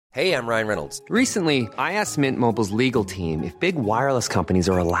Hey, I'm Ryan Reynolds. Recently, I asked Mint Mobile's legal team if big wireless companies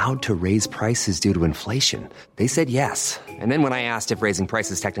are allowed to raise prices due to inflation. They said yes. And then when I asked if raising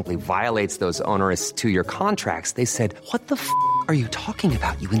prices technically violates those onerous two-year contracts, they said, "What the f*** are you talking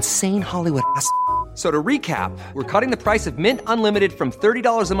about, you insane Hollywood ass?" So to recap, we're cutting the price of Mint Unlimited from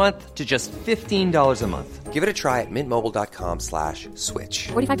 $30 a month to just $15 a month. Give it a try at mintmobile.com/switch.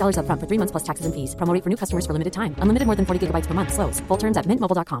 $45 up front for 3 months plus taxes and fees. Promo rate for new customers for limited time. Unlimited more than 40 gigabytes per month. Slows full terms at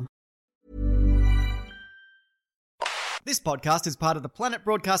mintmobile.com. This podcast is part of the Planet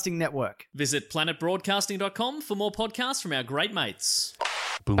Broadcasting Network. Visit planetbroadcasting.com for more podcasts from our great mates.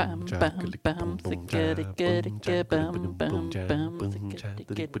 Bam, bam, bam, ziggity, bam, bam, bam,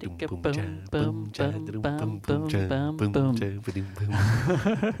 ziggity, bam, bam, bam,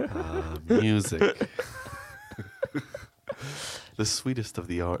 bam. Music. The sweetest of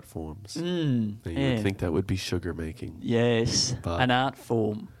the art forms. You would think that would be sugar making. Yes, But- an art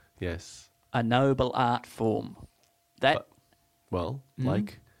form, Yes. a noble art form. That Well,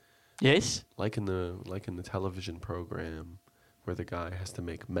 yes, like in the television program where the guy has to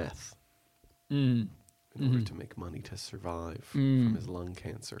make meth in order to make money to survive from his lung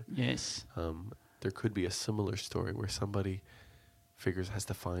cancer. yes, There could be a similar story where somebody has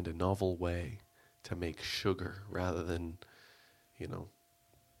to find a novel way to make sugar rather than,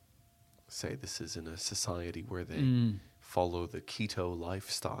 say this is in a society where they follow the keto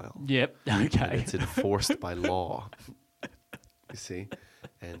lifestyle. yep, And okay, it's enforced by law. You see,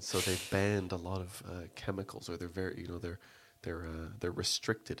 and so they've banned a lot of chemicals, or they're very, they're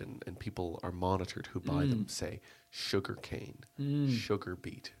restricted, and people are monitored who buy them. Say sugar cane, sugar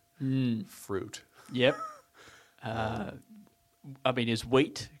beet, fruit. yep. I mean, is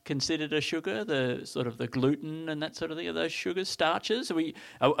wheat considered a sugar? The sort of the gluten and that sort of thing, are those sugars, starches?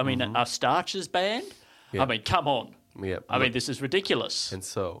 Are starches banned? Yeah. I mean, come on. Yeah, I mean, this is ridiculous. And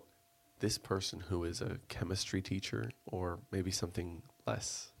so, this person who is a chemistry teacher, or maybe something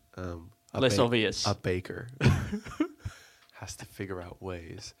less Less obvious. a baker, has to figure out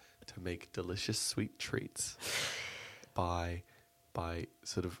ways to make delicious sweet treats by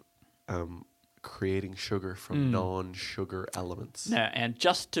sort of creating sugar from non-sugar elements. Now, and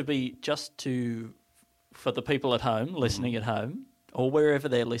for the people at home, listening at home, or wherever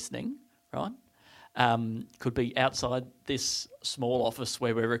they're listening, right? Could be outside this small office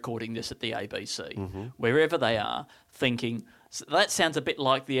where we're recording this at the ABC, wherever they are, thinking, "So that sounds a bit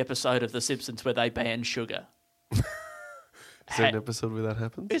like the episode of The Simpsons where they ban sugar." Is there an episode where that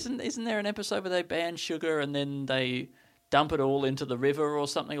happens? Isn't there an episode where they ban sugar and then they dump it all into the river or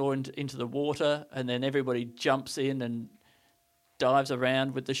something, or into the water, and then everybody jumps in and dives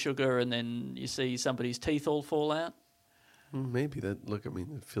around with the sugar, and then you see somebody's teeth all fall out? Maybe that. Look, I mean,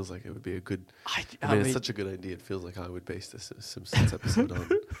 it feels like it would be a good. I I mean, mean- it's such a good idea. It feels like I would base this Simpsons episode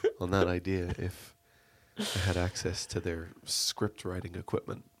on that idea if I had access to their script writing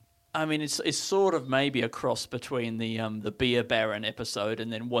equipment. I mean, it's sort of maybe a cross between the Beer Baron episode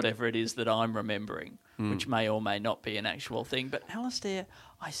and then whatever it is that I'm remembering, which may or may not be an actual thing. But Alistair,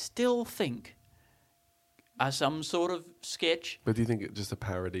 I still think some sort of sketch But do you think it's just a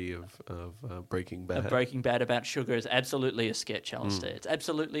parody of Breaking Bad? of Breaking Bad about sugar is absolutely a sketch, Alistair. It's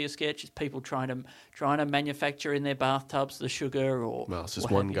absolutely a sketch. It's people trying to manufacture in their bathtubs the sugar, or Well, it's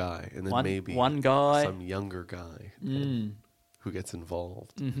just what one have you. guy, and then One- maybe one guy. some younger guy who gets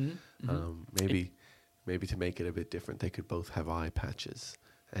involved. Maybe to make it a bit different, they could both have eye patches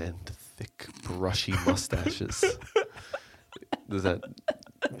and thick, brushy mustaches. Does that?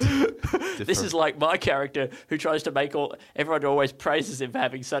 This is like my character who tries to make everyone always praises him for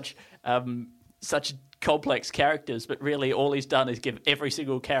having such complex characters, but really all he's done is give every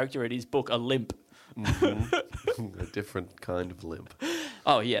single character in his book a limp. a different kind of limp.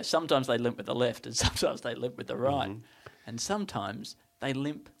 Oh yeah, sometimes they limp with the left, and sometimes they limp with the right, and sometimes they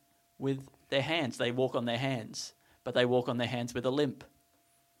limp with their hands. They walk on their hands, but they walk on their hands with a limp.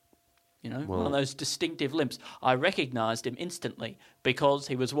 You know, one of those distinctive limps. I recognised him instantly because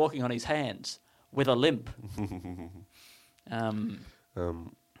he was walking on his hands with a limp.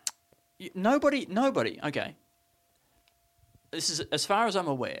 Nobody. Okay. This is as far as I'm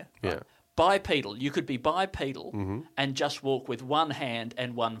aware. Yeah. Bipedal. You could be bipedal and just walk with one hand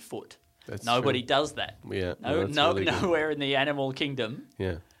and one foot. That's Nobody true. does that. Yeah. That's really good. Nowhere in the animal kingdom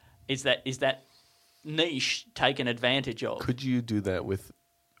Yeah. is that niche taken advantage of. Could you do that with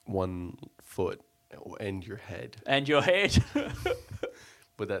one foot and your head? And your head.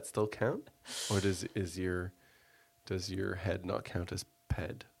 Would that still count, or does your head not count as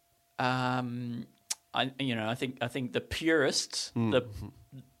ped? I think the purists, the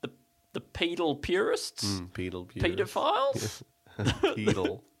pedal purists, Pedal. pedophiles,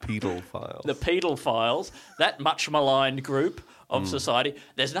 Pedal. pedophiles. The pedophiles, that much maligned group of society.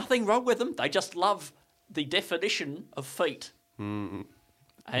 There's nothing wrong with them. They just love the definition of feet. And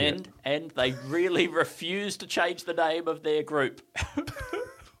they really refuse to change the name of their group.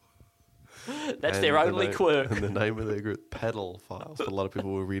 That's And their only quirk. And the name of their group, pedophiles. But a lot of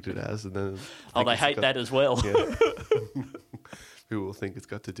people will read it as, and then Oh, they hate that as well. Yeah. People will think it's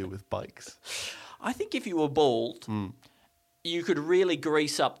got to do with bikes. I think if you were bald, you could really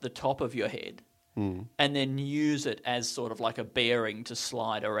grease up the top of your head and then use it as sort of like a bearing to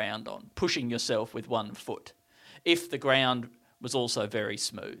slide around on, pushing yourself with one foot, if the ground was also very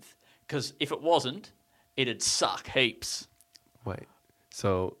smooth. Because if it wasn't, it'd suck heaps. Wait,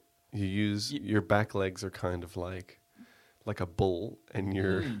 so you use your back legs are kind of like a bull, and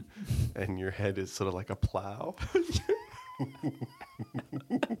your and your head is sort of like a plow.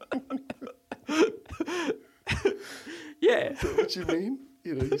 Yeah, Is that what you mean?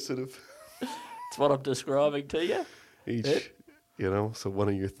 You know, you sort of that's what I'm describing to you. each, you know, so one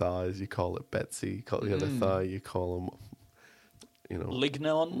of your thighs, you call it Betsy. You call the other thigh, you call them, you know,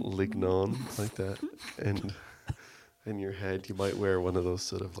 lignon, like that. And in your head, you might wear one of those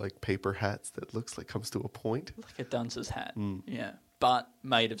sort of like paper hats that looks like comes to a point. Like a dunce's hat, yeah, but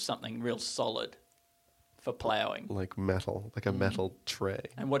made of something real solid for ploughing. Like metal, like a metal tray.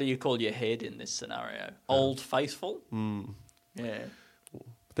 And what do you call your head in this scenario? Old Faithful? Yeah,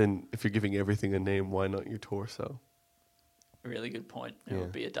 Then if you're giving everything a name, why not your torso? really good point. It Yeah.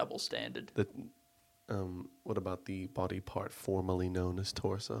 would be a double standard. That, what about the body part formerly known as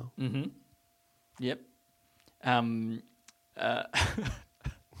torso? Yep. I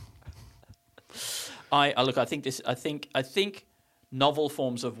look. I think novel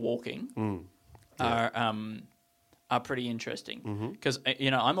forms of walking are pretty interesting because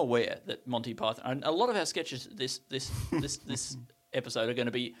I'm aware that Monty Python and a lot of our sketches this episode are going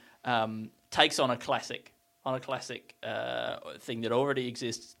to be takes on a classic thing that already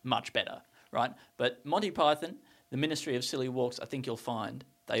exists much better, right? But Monty Python, the Ministry of Silly Walks, I think you'll find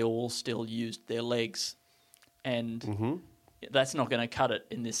they all still used their legs, and that's not going to cut it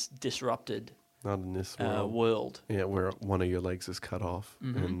in this disrupted Not in this world. world. Yeah, where one of your legs is cut off,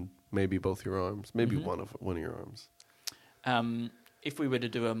 and maybe both your arms, maybe one of your arms. If we were to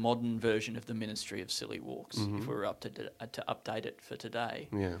do a modern version of the Ministry of Silly Walks, if we were to update it for today,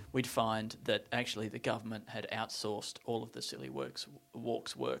 Yeah. we'd find that actually the government had outsourced all of the Silly Walks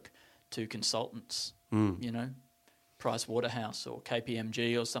work to consultants. You know, Price Waterhouse or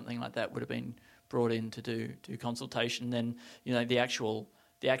KPMG or something like that would have been brought in to do consultation. Then the actual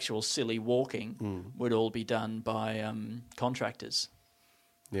silly walking would all be done by contractors.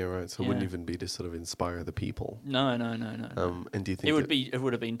 Yeah, right. So it wouldn't Yeah. even be to sort of inspire the people. No. And do you think It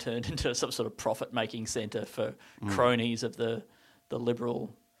would have been turned into some sort of profit-making centre for cronies of the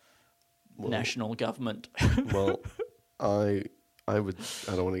liberal national government. Well, I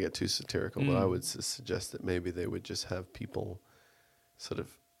don't want to get too satirical, but I would suggest that maybe they would just have people sort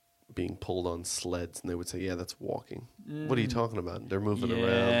of being pulled on sleds, and they would say, "Yeah, that's walking." What are you talking about? They're moving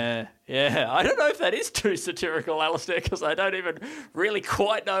around. Yeah. I don't know if that is too satirical, Alistair, because I don't even really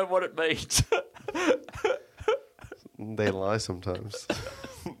quite know what it means. They lie sometimes.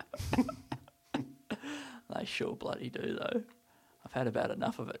 They sure bloody do, though. I've had about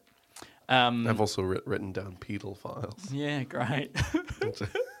enough of it. I've also written down pedophiles. Yeah, great.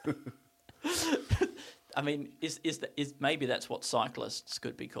 I mean, is maybe that's what cyclists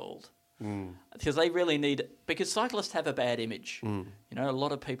could be called, because they really need, because cyclists have a bad image. A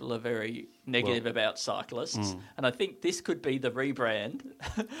lot of people are very negative about cyclists, and I think this could be the rebrand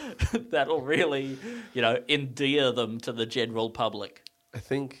that'll really, endear them to the general public. I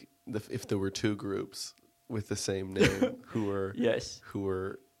think if there were two groups with the same name who were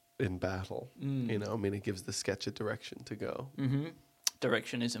in battle, it gives the sketch a direction to go.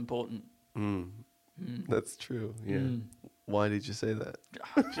 Direction is important. That's true. Yeah. Why did you say that?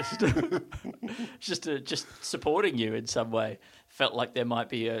 Just supporting you in some way. Felt like there might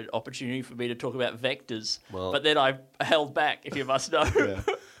be an opportunity for me to talk about vectors, but then I held back, if you must know. Yeah.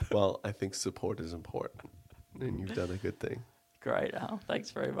 Well, I think support is important, and you've done a good thing. Great, Al. Thanks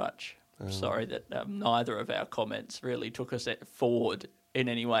very much. I'm sorry that neither of our comments really took us forward in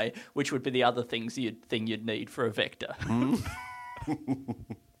any way, which would be the other thing you'd need for a vector.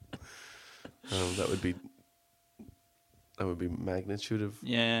 That would be magnitude of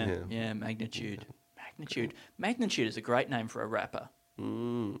Magnitude. Magnitude is a great name for a rapper.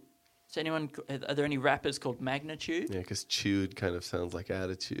 Are there any rappers called Magnitude? Yeah, because chewed kind of sounds like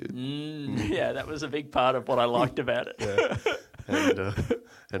attitude. Yeah, that was a big part of what I liked about it. Yeah.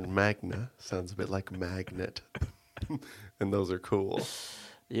 And magna sounds a bit like magnet, and those are cool.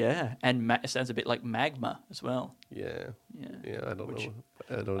 Yeah, and it sounds a bit like magma as well. Yeah. Yeah. Yeah, I don't Which- know.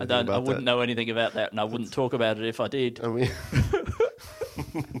 I don't know I anything don't. I about wouldn't that. know anything about that, and I wouldn't talk about it if I did. I mean,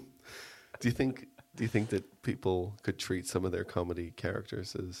 do you think that people could treat some of their comedy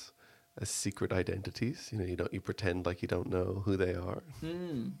characters as secret identities? You know, you pretend like you don't know who they are.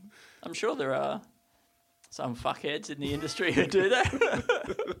 I'm sure there are some fuckheads in the industry who do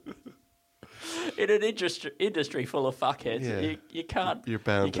that. In an industry full of fuckheads, Yeah. you can't You're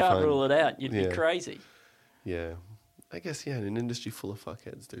bound you to can't find- rule it out. You'd Yeah. be crazy. Yeah, I guess in an industry full of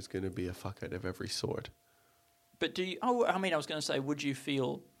fuckheads, there's going to be a fuckhead of every sort. But do you? Oh, I mean, I was going to say, would you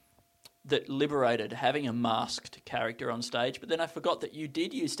feel that liberated having a masked character on stage? But then I forgot that you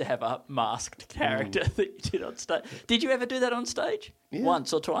did used to have a masked character that you did on stage. Did you ever do that on stage? Yeah.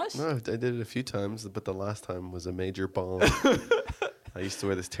 Once or twice? No, I did it a few times, but the last time was a major bomb. I used to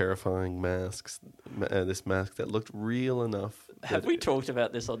wear this terrifying this mask that looked real enough. Have we talked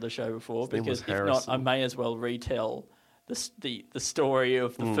about this on the show before? His name was Because if not, I Harrison. may as well retell the story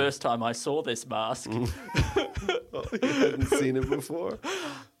of the first time I saw this mask, Oh, you hadn't seen it before?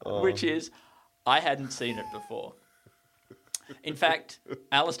 which is I hadn't seen it before. In fact,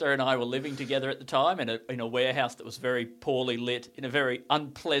 Alistair and I were living together at the time in a warehouse that was very poorly lit in a very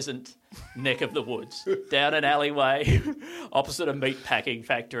unpleasant neck of the woods, down an alleyway opposite a meat packing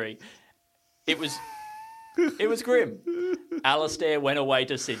factory. It was grim. Alistair went away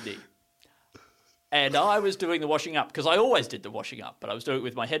to Sydney. And I was doing the washing up, because I always did the washing up, but I was doing it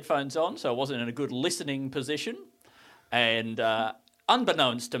with my headphones on, so I wasn't in a good listening position. And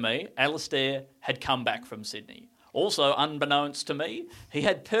unbeknownst to me, Alistair had come back from Sydney. Also, unbeknownst to me, he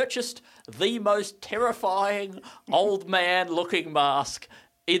had purchased the most terrifying old man-looking mask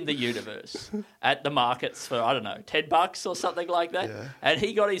in the universe at the markets for, I don't know, $10 or something like that. Yeah. And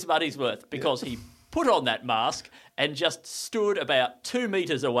he got his money's worth because he put on that mask and just stood about 2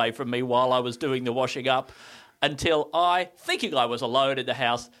 meters away from me while I was doing the washing up until I, thinking I was alone in the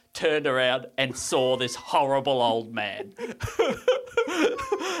house, turned around and saw this horrible old man.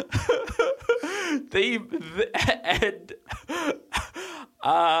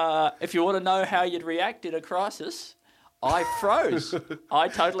 If you want to know how you'd react in a crisis, I froze. I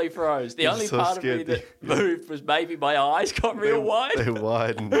totally froze. The You're only so part of me scared. that moved was maybe my eyes got real wide. They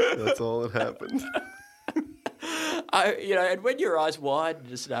widened. That's all that happened. And when your eyes widen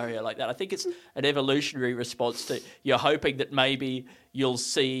in a scenario like that, I think it's an evolutionary response to you're hoping that maybe you'll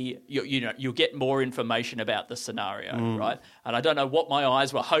see, you'll get more information about the scenario, right? And I don't know what my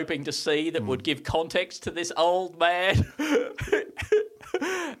eyes were hoping to see that would give context to this old man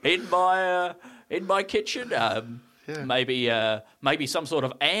in my kitchen. Maybe some sort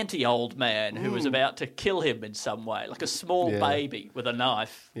of anti-old man who was about to kill him in some way, like a small Yeah. baby with a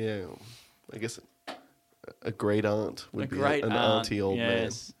knife. Yeah, I guess a great aunt would be great an aunt, auntie old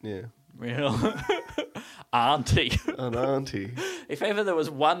yes. man. Real auntie. Yeah, an auntie. If ever there was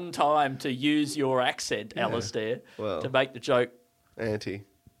one time to use your accent, Alistair, well. to make the joke Auntie.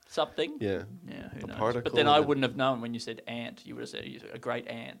 something, Yeah. who knows? particle But then I and- wouldn't have known when you said aunt. You would have said a great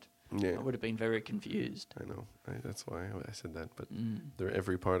aunt. Yeah. I would have been very confused. I know. That's why I said that. But Mm.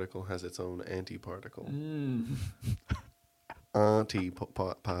 every particle has its own anti-particle.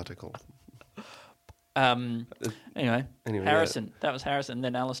 Anti-particle. Anyway, Anyway, Harrison. That was Harrison.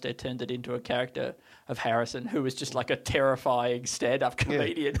 Then Alistair turned it into a character of Harrison, who was just like a terrifying stand-up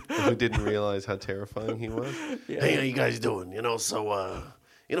comedian. Who didn't realize how terrifying he was. Hey, how you guys doing?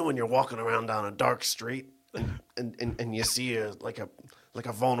 When you're walking around down a dark street and you see a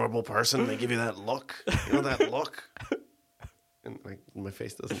vulnerable person, they give you that look. You know that look? And my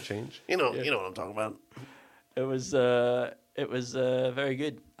face doesn't change. You know what I'm talking about. It was very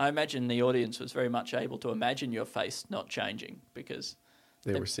good. I imagine the audience was very much able to imagine your face not changing because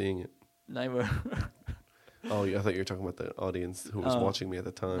They were seeing it. they were. Oh, I thought you were talking about the audience who was watching me at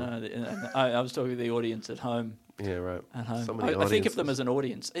the time. I was talking to the audience at home. Yeah, right. At home. So many I think of them audiences. as an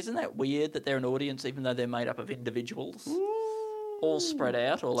audience. Isn't that weird that they're an audience, even though they're made up of individuals, all spread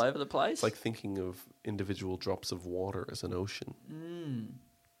out all over the place? It's like thinking of individual drops of water as an ocean.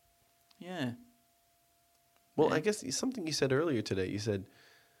 Yeah. Well, Yeah. I guess something you said earlier today. You said,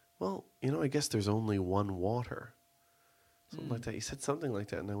 well, I guess there's only one water. Something like that. You said something like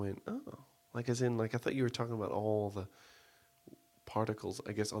that, and I went, oh. Like as in, I thought you were talking about all the particles.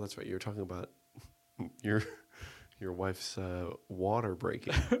 I guess, that's right. You were talking about your wife's water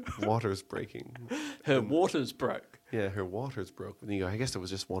breaking. Water's breaking. Her waters broke. Yeah, her water's broke. And you go, I guess there was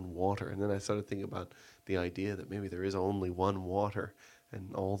just one water. And then I started thinking about the idea that maybe there is only one water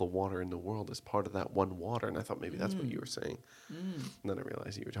and all the water in the world is part of that one water. And I thought maybe that's what you were saying. And then I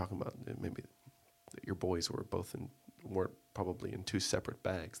realized you were talking about maybe that your boys were weren't probably in 2 separate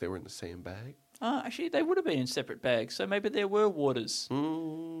bags. They were in the same bag. Actually, they would have been in separate bags, so maybe there were waters.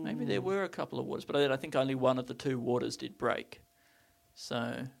 Maybe there were a couple of waters, but I think only one of the 2 waters did break.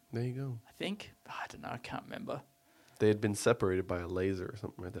 So There you go. I think, I don't know, I can't remember. They had been separated by a laser or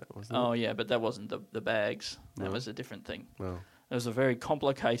something like that, wasn't Oh, it? yeah, but that wasn't the bags. That No. was a different thing. No. There was a very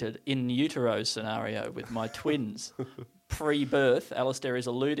complicated in utero scenario with my twins. Pre-birth, Alistair is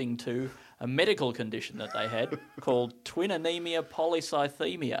alluding to a medical condition that they had called twin anemia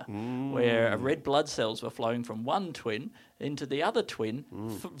polycythemia, where red blood cells were flowing from one twin into the other twin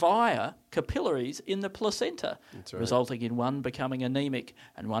via capillaries in the placenta, That's right. resulting in one becoming anemic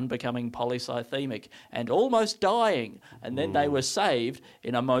and one becoming polycythemic and almost dying. And then they were saved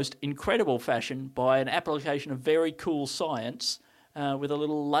in a most incredible fashion by an application of very cool science with a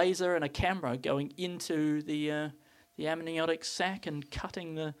little laser and a camera going into the amniotic sac and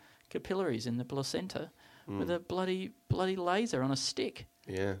cutting the capillaries in the placenta with a bloody laser on a stick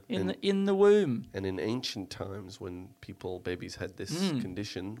Yeah. in the womb. And in ancient times, when babies had this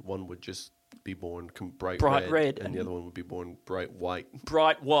condition, one would just be born bright red, and the other one would be born bright white.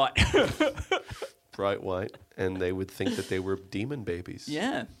 Bright white. Bright white. And they would think that they were demon babies.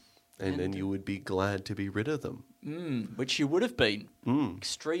 Yeah. And then you would be glad to be rid of them. Which you would have been.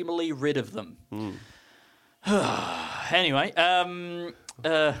 Extremely rid of them. Anyway,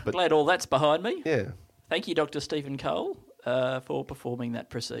 glad all that's behind me. Yeah. Thank you, Dr. Stephen Cole, for performing that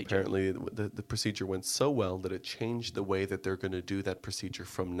procedure. Apparently, the procedure went so well that it changed the way that they're going to do that procedure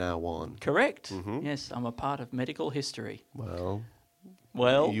from now on. Correct. Yes, I'm a part of medical history. Well,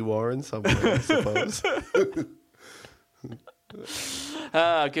 you are in some way, I suppose.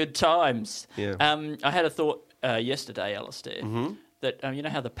 Good times. Yeah. I had a thought yesterday, Alistair, that you know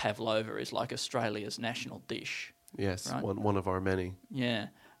how the pavlova is like Australia's national dish? Yes, Right. one of our many. Yeah.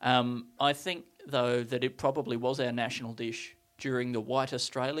 I think, though, that it probably was our national dish during the White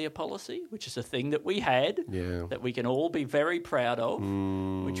Australia policy, which is a thing that we had, Yeah. that we can all be very proud of,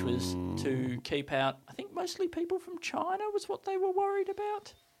 which was to keep out, I think mostly people from China was what they were worried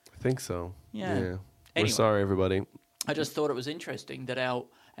about. I think so. Yeah. We're Anyway. sorry, everybody. I just thought it was interesting that our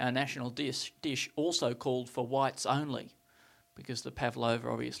national dish also called for whites only, because the pavlova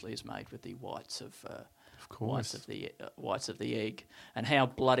obviously is made with the whites of course. whites of the egg. And how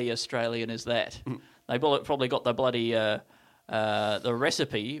bloody Australian is that? They probably got the bloody the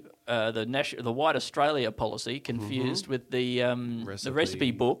recipe, the White Australia policy confused with the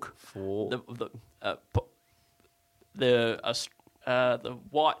recipe book for the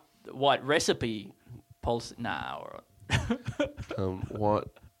white recipe policy.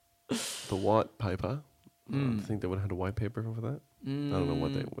 the white paper. I think they would have had a white paper for that. I don't know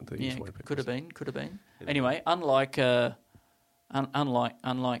what they use white paper. Could have been. Anyway, unlike the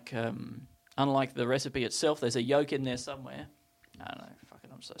recipe itself, there's a yolk in there somewhere. I don't know. Fuck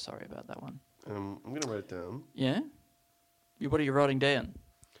it, I'm so sorry about that one. I'm going to write it down. Yeah? What are you writing down?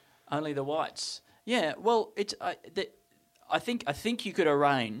 Only the whites. Yeah, well, I think you could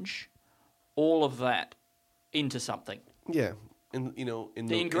arrange all of that into something. Yeah.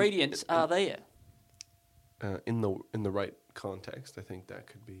 The ingredients are there. In the right context, I think that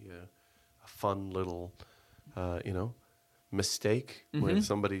could be a fun little, mistake where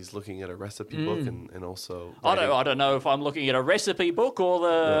somebody's looking at a recipe book and also I don't know if I'm looking at a recipe book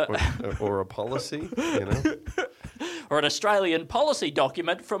or or a policy, or an Australian policy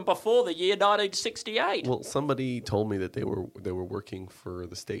document from before the year 1968. Well, somebody told me that they were working for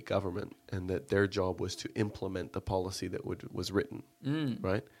the state government and that their job was to implement the policy that was written,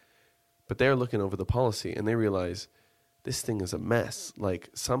 right? But they're looking over the policy and they realize this thing is a mess. Like,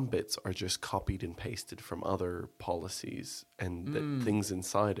 some bits are just copied and pasted from other policies, and that things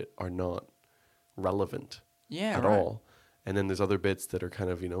inside it are not relevant at all. And then there's other bits that are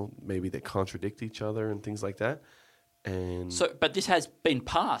kind of, maybe they contradict each other and things like that. And but this has been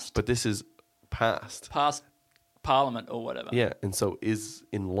passed. But this is passed Parliament or whatever. Yeah, and so is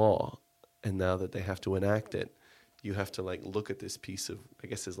in law. And now that they have to enact it, you have to look at this piece of, I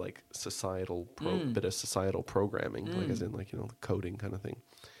guess, is societal bit of societal programming, as in coding kind of thing.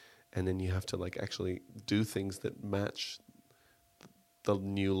 And then you have to actually do things that match the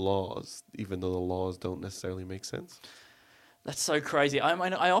new laws, even though the laws don't necessarily make sense. That's so crazy. I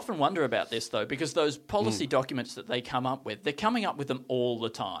mean, I often wonder about this, though, because those policy documents that they come up with, they're coming up with them all the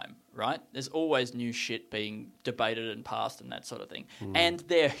time, right? There's always new shit being debated and passed and that sort of thing. And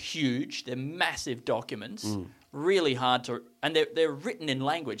they're huge. They're massive documents, really hard to... And they're written in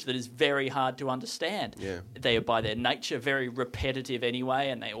language that is very hard to understand. Yeah. They are, by their nature, very repetitive anyway,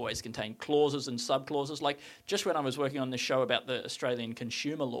 and they always contain clauses and sub-clauses. Like, just when I was working on this show about the Australian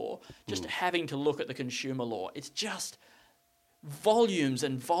consumer law, just having to look at the consumer law, it's just... volumes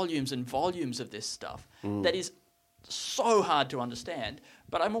and volumes and volumes of this stuff that is so hard to understand.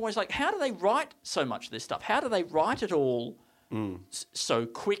 But I'm always like, how do they write so much of this stuff? How do they write it all so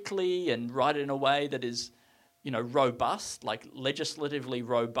quickly and write it in a way that is, robust, like legislatively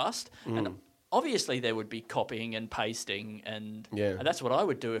robust? And obviously there would be copying and pasting, and that's what I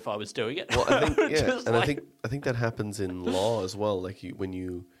would do if I was doing it. Well, I think, Just and like- I think that happens in law as well. Like when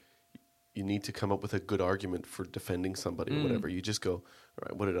you need to come up with a good argument for defending somebody or whatever. You just go, all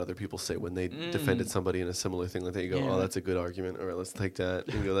right, what did other people say when they defended somebody in a similar thing like that? You go, oh, that's a good argument. All right, let's take that.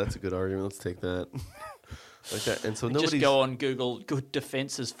 And you go, that's a good argument. Let's take that. Like that. And so Just go on Google, good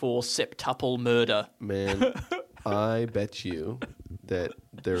defences for septuple murder. Man, I bet you that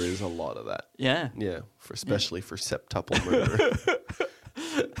there is a lot of that. Yeah. Yeah, especially for septuple murder.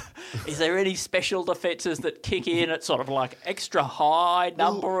 Is there any special defences that kick in at sort of like extra high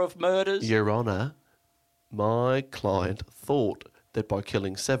number of murders? Your Honour, my client thought that by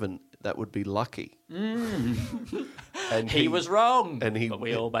killing 7, that would be lucky. And He was wrong, and he- but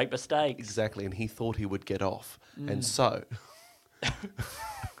we all make mistakes. Exactly, and he thought he would get off. And so,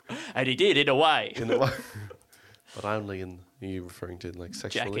 And he did, in a way. in a way, but only in, are you referring to like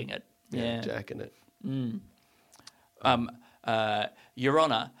sexually? Jacking it. Yeah. Jacking it. Your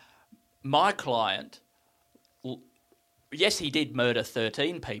Honour, my client, yes, he did murder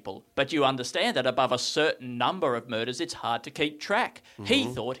 13 people, but you understand that above a certain number of murders, it's hard to keep track. He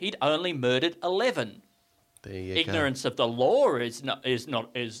thought he'd only murdered 11. There you Ignorance of the law is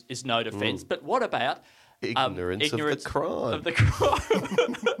no defence. But what about Ignorance of the crime. Of the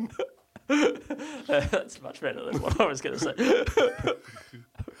crime. That's much better than what I was going to say.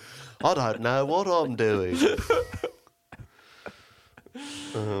 I don't know what I'm doing.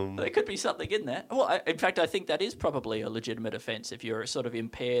 There could be something in that. Well, in fact, I think that is probably a legitimate offence if you're sort of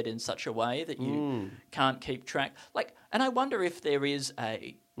impaired in such a way that you can't keep track. And I wonder if there is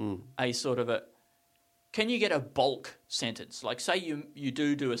a sort of a. Can you get a bulk sentence? Like, say you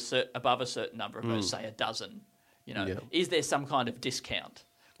do above a certain number of murders, say a dozen. Is there some kind of discount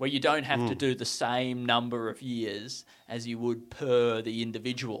where you don't have to do the same number of years as you would per the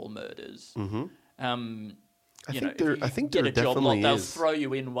individual murders? I think if there you definitely get a job lot, they'll is. throw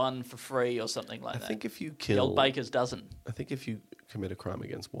you in one for free or something like I that. think if you The kill, old baker's dozen. I think if you commit a crime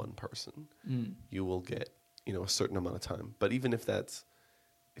against one person, you will get a certain amount of time. But even if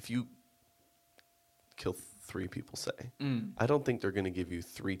you kill 3 people, say, I don't think they're going to give you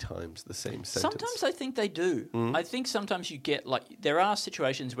 3 times the same sentence. Sometimes I think they do. I think sometimes you get there are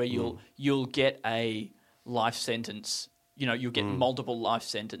situations where you'll get a life sentence. You'll get multiple life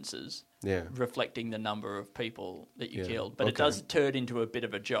sentences. Yeah. Reflecting the number of people that you Yeah. killed, but it Okay. does turn into a bit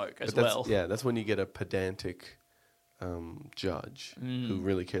of a joke as But that's, well. yeah, that's when you get a pedantic judge who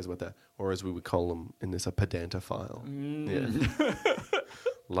really cares about that, or as we would call them in this, a pedantophile. Yeah.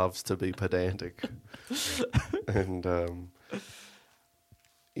 Loves to be pedantic. And I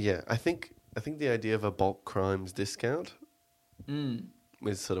think the idea of a bulk crimes discount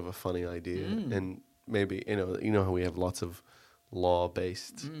is sort of a funny idea, and maybe you know how we have lots of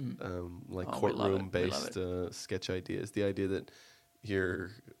law-based, courtroom-based sketch ideas. The idea that Your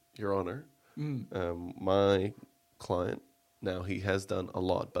Honor, my client, now he has done a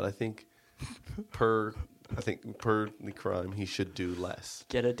lot, but I think per the crime he should do less.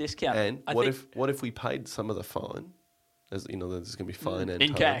 Get a discount. And I what think if we paid some of the fine? As there's going to be fine and in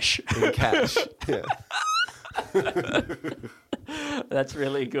time. cash. In cash, yeah. That's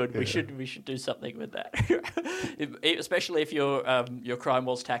really good. We should do something with that, especially if your crime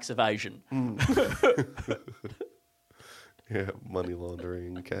was tax evasion. Yeah, money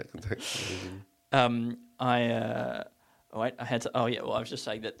laundering, tax evasion. I was just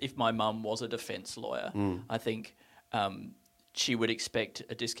saying that if my mum was a defence lawyer, I think she would expect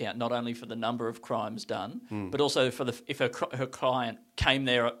a discount not only for the number of crimes done, but also for if her client came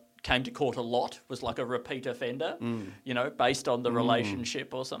to court a lot, was like a repeat offender, based on the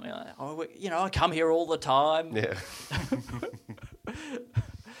relationship or something like that. Oh, I come here all the time. Yeah.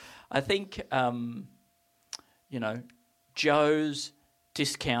 I think, Joe's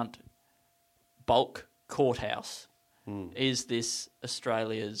discount bulk courthouse is this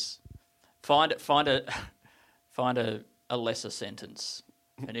Australia's find a lesser sentence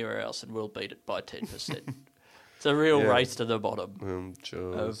anywhere else, and we'll beat it by 10%. It's a real race to the bottom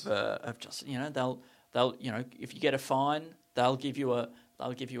Joe's. of just they'll if you get a fine, they'll give you a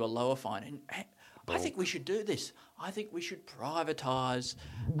lower fine. And I think we should do this. I think we should privatise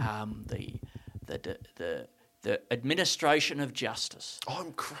the administration of justice.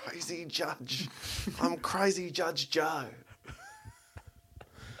 I'm crazy, Judge. I'm crazy, Judge Joe.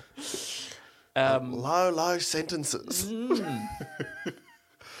 Low sentences.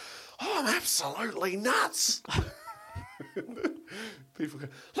 I'm absolutely nuts. People go,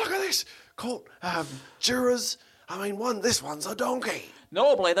 look at this. Court jurors. I mean, this one's a donkey.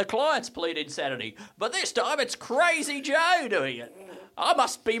 Normally the clients plead insanity, but this time it's Crazy Joe doing it. I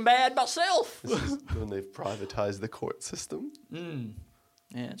must be mad myself. This is when they've privatised the court system.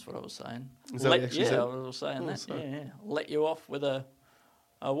 Yeah, that's what I was saying. Is that what you actually said? I was saying that. sorry. Yeah. Let you off with a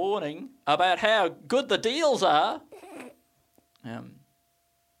warning about how good the deals are.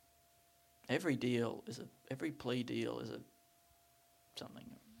 Every plea deal is something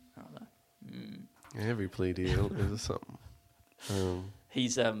or other. Every plea deal is something.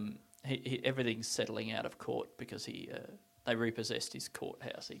 He's everything's settling out of court because they repossessed his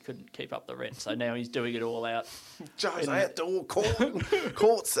courthouse. He couldn't keep up the rent, so now he's doing it all out. Joe's outdoor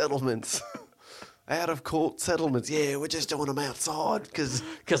court settlements. Out of court settlements. Yeah, we're just doing them outside because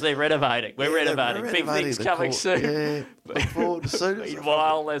they're renovating. We're renovating. Big things coming soon. Yeah, look forward to soon.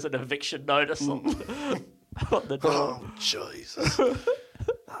 Meanwhile, there's an eviction notice on the door. Oh, Jesus.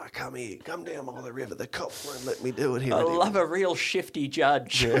 Come here. Come down by the river. The cops won't let me do it here. I love a real shifty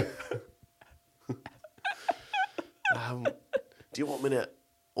judge. Yeah. Do you want me to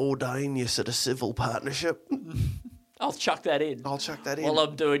ordain you sort of civil partnership? I'll chuck that in. I'll chuck that in. While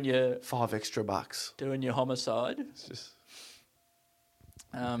I'm doing your $5 extra. Doing your homicide. It's just.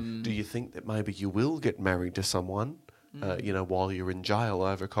 Do you think that maybe you will get married to someone, while you're in jail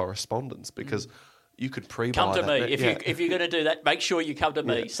over correspondence? Because you could pre-buy come to that. me if you're going to do that. Make sure you come to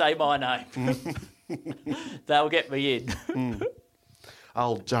me. Say my name. They'll get me in.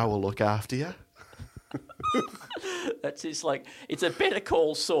 Joe will look after you. That's just like it's a Better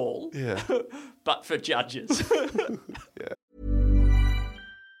Call Saul. Yeah. But for judges.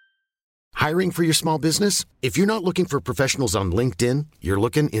 Hiring for your small business? If you're not looking for professionals on LinkedIn, you're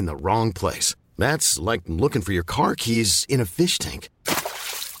looking in the wrong place. That's like looking for your car keys in a fish tank.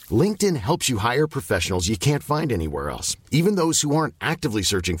 LinkedIn helps you hire professionals you can't find anywhere else, even those who aren't actively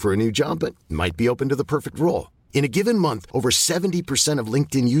searching for a new job but might be open to the perfect role. In a given month, over 70% of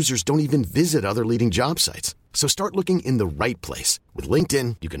LinkedIn users don't even visit other leading job sites. So start looking in the right place. With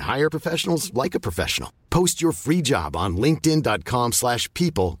LinkedIn, you can hire professionals like a professional. Post your free job on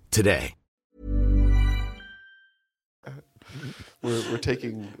linkedin.com/people today. We're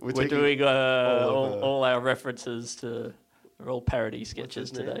doing all our references to all parody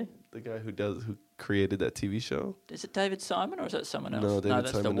sketches today. The guy who created that TV show. Is it David Simon or is that someone else? No, David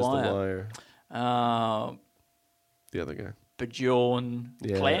that's Simon The Wire. is The Wire. The other guy. Bjorn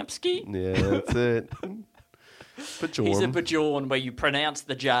Klampsky? Yeah, that's it. Bjorn. He's a Bjorn where you pronounce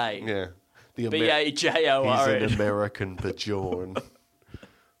the J. Yeah. Bajorn. He's an American Bjorn.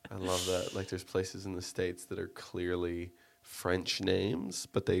 I love that. Like there's places in the States that are clearly French names,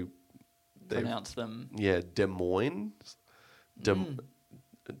 but they pronounce them. Yeah, Des Moines. I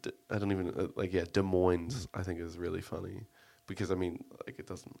don't even Des Moines. I think is really funny because it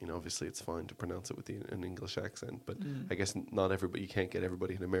doesn't. Obviously it's fine to pronounce it with an English accent, but I guess not everybody. You can't get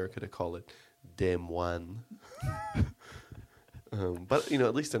everybody in America to call it Des Moines. But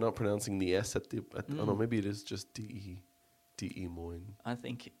at least they're not pronouncing the S at the. Oh no, maybe it is just Des Moines. I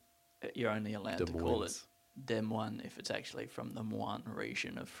think you're only allowed to call it Des Moines if it's actually from the Moine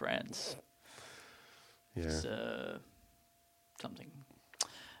region of France. Yeah. It's, something.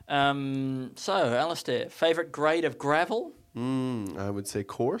 So, Alistair, favourite grade of gravel? I would say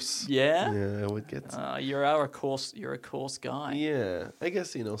coarse. Yeah? Yeah, I would get... You're a coarse guy. Yeah. I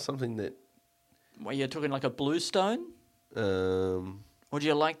guess, something that... Well, you're talking like a bluestone? Or do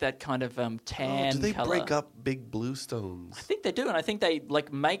you like that kind of tan do they colour? break up big bluestones? I think they do, and I think they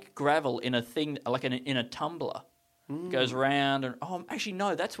make gravel in a thing, like in a tumbler. Goes round and actually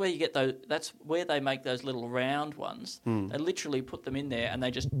no, that's where you get those. That's where they make those little round ones. They literally put them in there and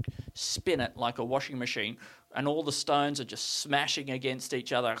they just spin it like a washing machine, and all the stones are just smashing against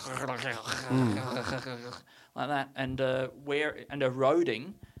each other like that, and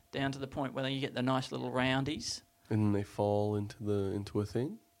eroding down to the point where you get the nice little roundies. And they fall into a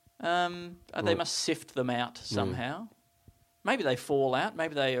thing. They must sift them out somehow. Maybe they fall out.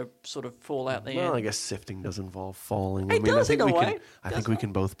 Maybe they sort of fall out the end. Well, I guess sifting does involve falling. It does in a way. I think we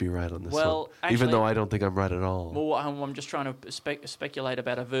can both be right on this Well, one. actually, even though I don't think I'm right at all. Well, I'm just trying to speculate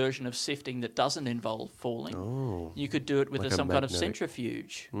about a version of sifting that doesn't involve falling. Oh. You could do it with Like some kind of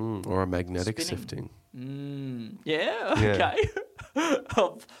centrifuge. Or a magnetic Spinning. sifting. Yeah, okay.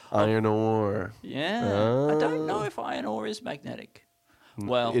 Iron ore. Yeah. I don't know if iron ore is magnetic.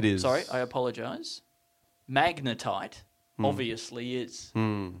 Well, it is. Sorry, I apologise. Magnetite obviously is.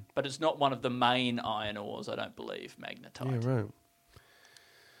 But it's not one of the main iron ores, I don't believe, magnetite. Yeah, right.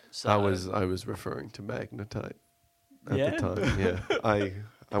 So I was referring to magnetite at Yeah? the time. Yeah,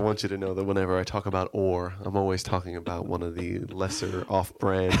 I want you to know that whenever I talk about ore, I'm always talking about one of the lesser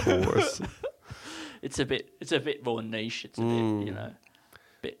off-brand ores, it's a bit more niche. It's a bit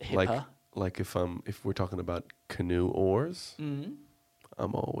bit hipper. like if we're talking about canoe ores, Mm-hmm.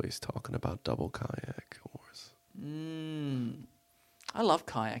 I'm always talking about double kayak ores. I love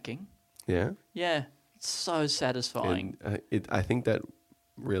kayaking. Yeah, Yeah, it's so satisfying. and I think that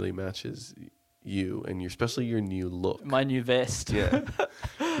really matches you and especially your new look. My new vest. Yeah.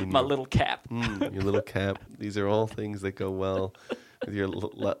 My little cap. Your little cap. These are all things that go well with your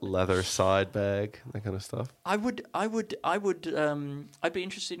leather side bag, that kind of stuff. I'd be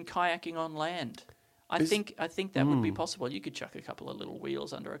interested in kayaking on land. I think that would be possible. You could chuck a couple of little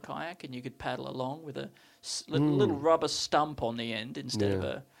wheels under a kayak, and you could paddle along with a little rubber stump on the end instead of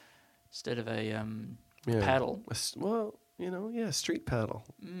a paddle. Well, street paddle.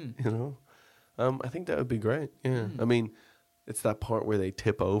 I think that would be great. Yeah, I mean, it's that part where they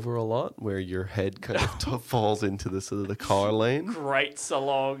tip over a lot, where your head kind of falls into the sort of the car lane. Grates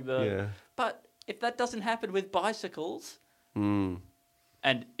along the. Yeah. But if that doesn't happen with bicycles, and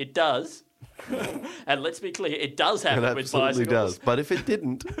it does, and let's be clear, it does happen It with absolutely bicycles. does. But if it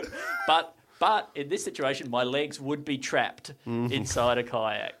didn't, But in this situation, my legs would be trapped inside a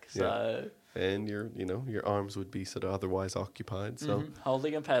kayak. So and your arms would be sort of otherwise occupied. So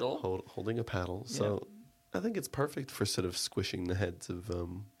holding a paddle. holding a paddle. So I think it's perfect for sort of squishing the heads of.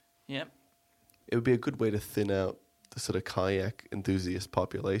 Yep. It would be a good way to thin out the sort of kayak enthusiast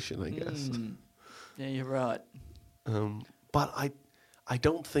population, I guess. Yeah, you're right. But I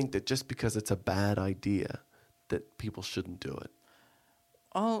don't think that just because it's a bad idea that people shouldn't do it.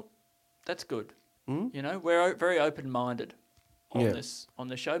 Oh, that's good. We're very open-minded on Yeah. this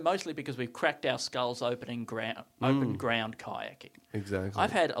show, mostly because we've cracked our skulls open ground kayaking. Exactly.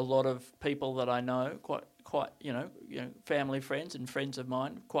 I've had a lot of people that I know, quite family friends and friends of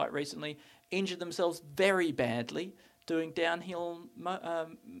mine, quite recently injured themselves very badly doing downhill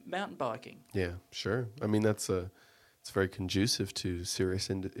mountain biking. Yeah, sure. I mean, it's very conducive to serious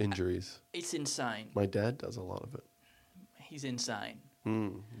injuries. It's insane. My dad does a lot of it. He's insane.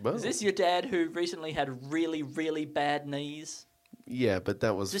 Well, Is this your dad who recently had really, really bad knees? yeah, but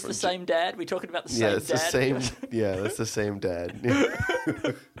that was Is this the same dad? We're talking about the same Yeah, dad? it's the same. Yeah, that's the same dad.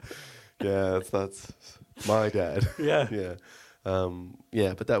 Yeah, that's my dad. Yeah.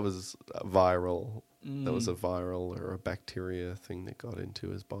 Yeah, but that was viral. That was a viral or a bacteria thing that got into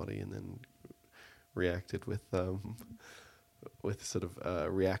his body and then reacted with sort of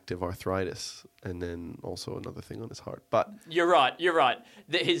reactive arthritis, and then also another thing on his heart. But You're right.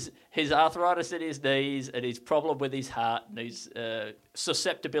 His arthritis in his knees and his problem with his heart and his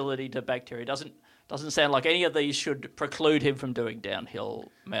susceptibility to bacteria doesn't sound like any of these should preclude him from doing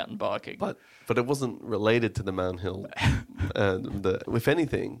downhill mountain biking. but it wasn't related to the mountain. If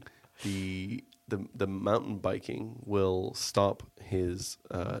anything, the mountain biking will stop his.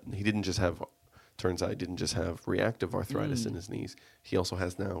 He didn't just have. Turns out he didn't just have reactive arthritis in his knees. He also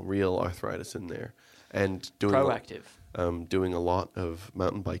has now real arthritis in there. And Proactive. Doing a lot of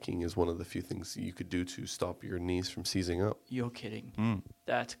mountain biking is one of the few things you could do to stop your knees from seizing up. You're kidding.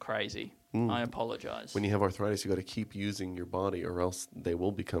 That's crazy. I apologize. When you have arthritis, you got to keep using your body, or else they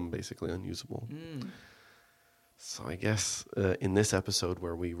will become basically unusable. So I guess in this episode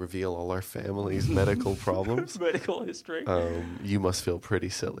where we reveal all our family's medical problems, Medical history. you must feel pretty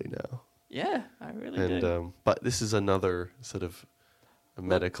silly now. Yeah, I really do. And but this is another sort of a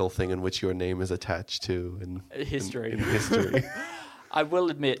medical thing in which your name is attached to in History. In history. I will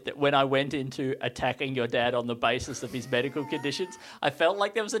admit that when I went into attacking your dad on the basis of his medical conditions, I felt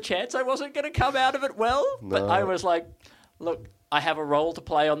like there was a chance I wasn't going to come out of it well. But I was like, look, I have a role to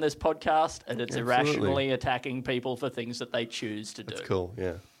play on this podcast, and it's irrationally attacking people for things that they choose to do. That's cool,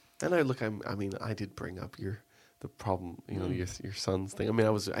 yeah. And I did bring up the problem, your son's thing. I mean,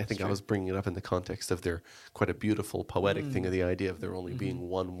 I think I was bringing it up in the context of their quite a beautiful poetic thing of the idea of there only being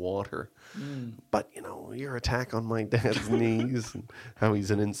one water. But your attack on my dad's knees and how he's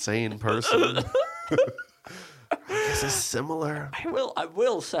an insane person, I guess is similar. I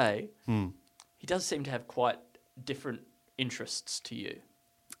will say, he does seem to have quite different interests to you.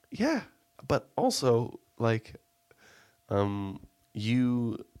 Yeah, but also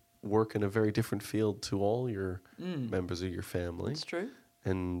you work in a very different field to all your members of your family. That's true.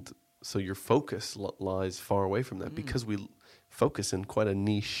 And so your focus lies far away from that because we focus in quite a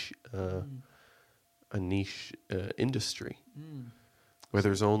niche industry where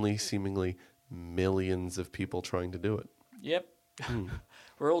there's only seemingly millions of people trying to do it. Yep.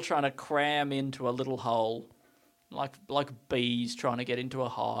 We're all trying to cram into a little hole like bees trying to get into a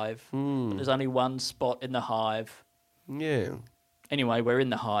hive. But there's only one spot in the hive. Yeah. Anyway, we're in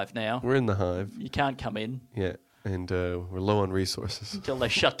the hive now. We're in the hive. You can't come in Yeah. And we're low on resources. until they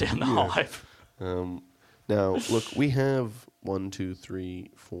shut down the hive. Now, look, we have 1, 2,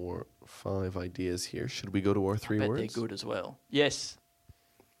 3, 4, 5 ideas here. Should we go to our three Bet words? they're good as well. Yes.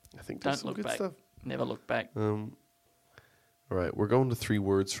 I think there's Don't some look good back. stuff. Never look back. All right, we're going to 3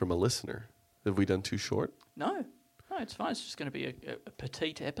 words from a listener. Have we done too short? No, it's fine. It's just going to be a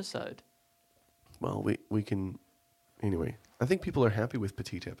petite episode. Well, we can... Anyway, I think people are happy with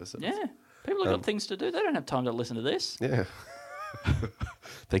petite episodes. Yeah. People have got things to do. They don't have time to listen to this. Yeah.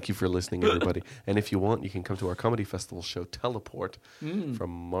 Thank you for listening, everybody. And if you want, you can come to our comedy festival show, Teleport, from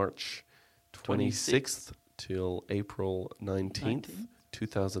March 26th till April 19th,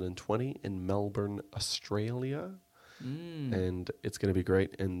 2020 in Melbourne, Australia. And it's going to be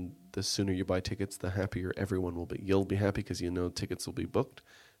great. And the sooner you buy tickets, the happier everyone will be. You'll be happy because you know tickets will be booked.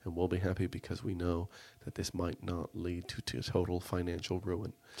 And we'll be happy because we know that this might not lead to total financial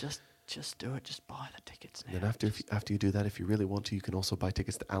ruin. Just do it. Just buy the tickets now. And then after you do that, if you really want to, you can also buy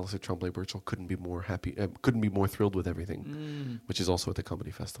tickets to Alistair Tremblay Birchall. Couldn't be more happy. Couldn't be more thrilled with everything, which is also at the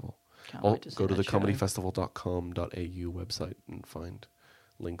Comedy Festival. Can't wait to see go to that the show. comedyfestival.com.au website and find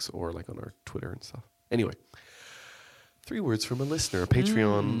links, or like on our Twitter and stuff. Anyway, 3 words from a listener, a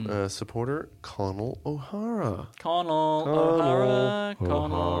Patreon supporter, Connell O'Hara. Connell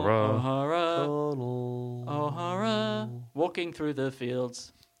O'Hara, walking through the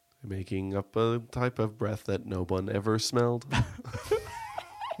fields. Making up a type of breath that no one ever smelled.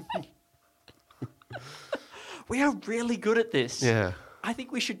 We are really good at this. Yeah. I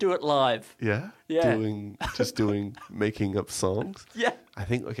think we should do it live. Yeah? Yeah. Making up songs? Yeah. I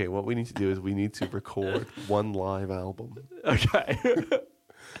think, okay, what we need to do is we need to record one live album Okay.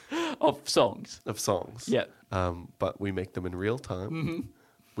 Of songs. of songs. Yeah. But we make them in real time.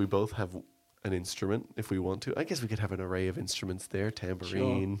 We both have an instrument if we want to. I guess we could have an array of instruments there.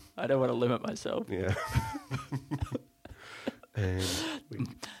 Tambourine. Sure. I don't want to limit myself. Yeah. And we,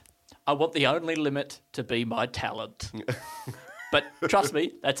 I want the only limit to be my talent. But trust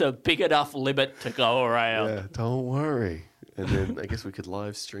me, that's a big enough limit to go around. yeah, don't worry. And then I guess we could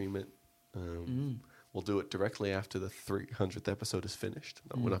live stream it. We'll do it directly after the 300th episode is finished.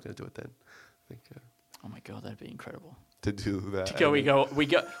 No, we're not going to do it then. I think Oh my god, that'd be incredible. to do that.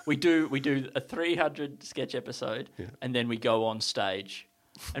 We do a 300 sketch episode, and then we go on stage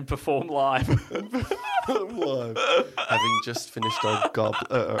and perform live. Live. Having just finished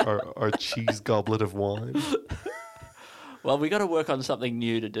our cheese goblet of wine. Well, we got to work on something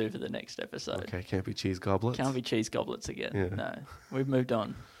new to do for the next episode. Okay, can't be cheese goblets. Can't be cheese goblets again. Yeah. No, we've moved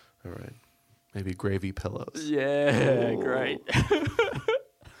on. All right. Maybe gravy pillows Yeah, great.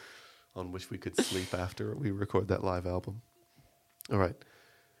 on which we could sleep after we record that live album. All right.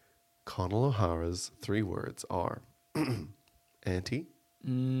 Connell O'Hara's 3 words are anti,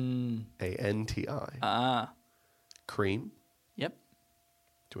 A-N-T-I, cream. Yep.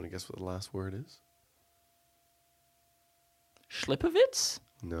 Do you want to guess what the last word is? Schlipovitz?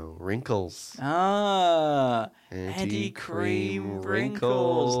 No, wrinkles. Anti-cream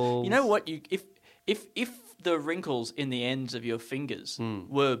wrinkles. You know what? If the wrinkles in the ends of your fingers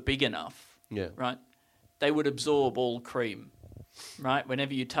were big enough, Yeah. right, they would absorb all cream, right?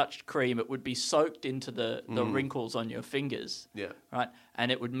 Whenever you touched cream, it would be soaked into the wrinkles on your fingers, Yeah. right? And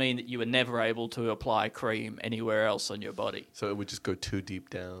it would mean that you were never able to apply cream anywhere else on your body. So it would just go too deep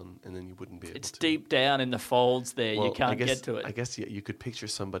down, and then you wouldn't be able to. It's deep down in the folds there. Well, you can't I guess, get to it. I guess you could picture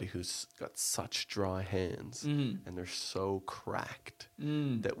somebody who's got such dry hands, and they're so cracked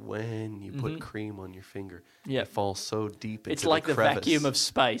that when you put cream on your finger, Yeah. it falls so deep into It's like the crevice. vacuum of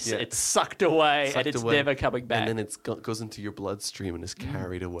space. Yeah. It's sucked away Sucked and it's away, never coming back. And then it goes into your bloodstream and is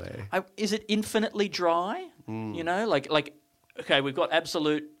carried away. Is it infinitely dry? You know, like okay, we've got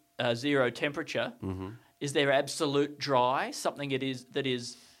absolute 0 temperature. Is there absolute dry? Something that is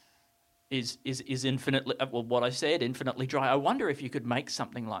infinitely what I said, infinitely dry. I wonder if you could make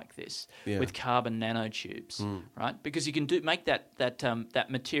something like this with carbon nanotubes, right? Because you can make that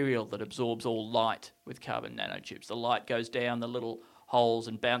material that absorbs all light with carbon nanotubes. The light goes down the little holes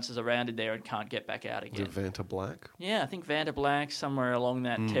and bounces around in there and can't get back out Is again. it Vanta Black? Yeah, I think Vanta Black, somewhere along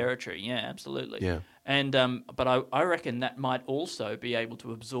that territory. Yeah, absolutely. Yeah. And but I reckon that might also be able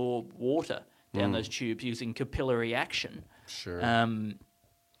to absorb water down those tubes using capillary action. Sure. And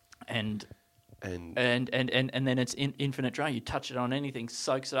and then it's infinite dry. You touch it on anything,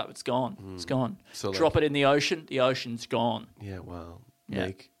 soaks it up, it's gone. It's gone. So Drop it in the ocean, the ocean's gone. yeah, wow.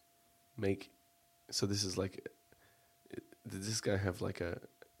 Yeah. Make. So this is like. Did this guy have like a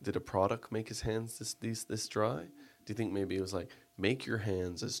did a product make his hands this dry? Do you think maybe it was like, make your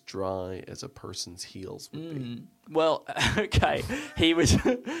hands as dry as a person's heels would be? Well, okay. He was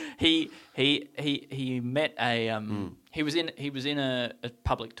he met a he was in a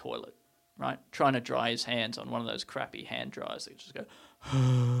public toilet, right? Trying to dry his hands on one of those crappy hand dryers that just go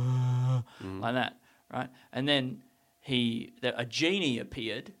like that, right? And then a genie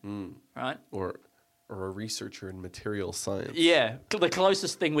appeared, right? Or a researcher in material science. Yeah, the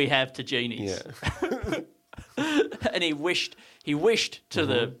closest thing we have to genies. Yeah. And he wished to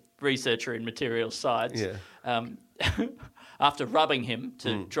the researcher in material science, after rubbing him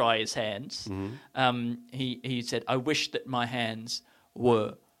to dry his hands, he said, "I wish that my hands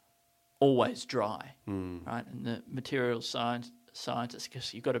were always dry." Right, and the material scientists,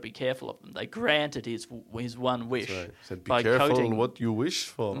 because you've got to be careful of them, they granted his one wish. That's right. Said, be by careful coating. what you wish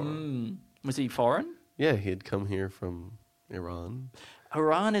for. Was he foreign? Yeah, he had come here from Iran.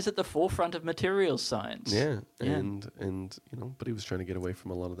 Iran is at the forefront of materials science. Yeah. And but he was trying to get away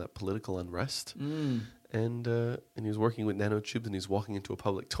from a lot of that political unrest. And he was working with nanotubes, and he's walking into a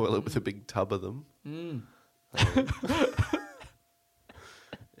public toilet with a big tub of them.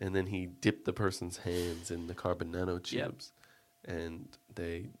 And then he dipped the person's hands in the carbon nanotubes, and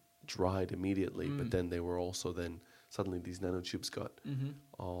they dried immediately. But then they were also suddenly these nanotubes got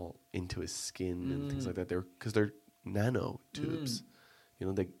all into his skin and things like that. Because they're nanotubes.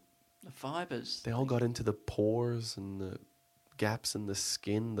 The fibers. They all got into the pores and the gaps in the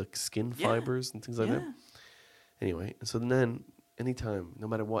skin fibers and things like that. Anyway, and so then anytime, no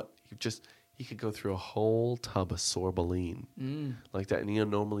matter what, he could go through a whole tub of sorboline like that.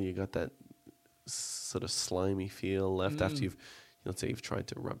 And normally you got that sort of slimy feel left after let's say you've tried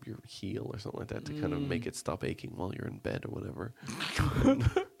to rub your heel or something like that to kind of make it stop aching while you're in bed or whatever.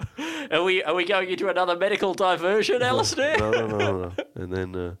 Are we going into another medical diversion, Alistair? No. And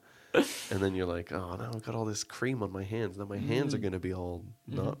then you're like, oh, now I've got all this cream on my hands. Now my hands are going to be all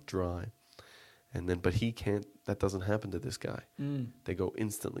not dry. But he can't. That doesn't happen to this guy. They go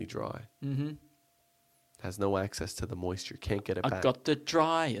instantly dry. Has no access to the moisture. Can't get it back. I got the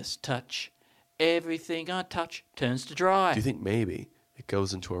driest touch. Everything I touch turns to dry. Do you think maybe it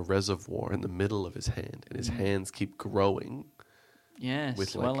goes into a reservoir in the middle of his hand, and his hands keep growing? Yeah, with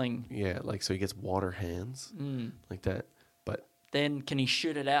swelling. So he gets water hands like that. But then can he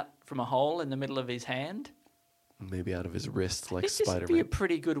shoot it out from a hole in the middle of his hand? Maybe out of his wrist, like this Spider-Man. This would be a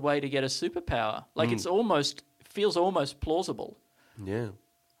pretty good way to get a superpower. Like feels almost plausible. Yeah,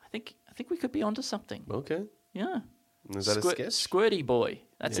 I think we could be onto something. Okay. Yeah. Is that a sketch? Squirty Boy.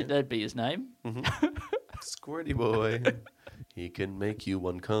 That's it. That'd be his name. Squirty Boy. He can make you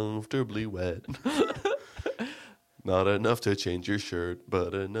uncomfortably wet. Not enough to change your shirt,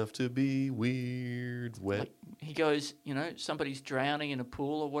 but enough to be weird wet. Like he goes, somebody's drowning in a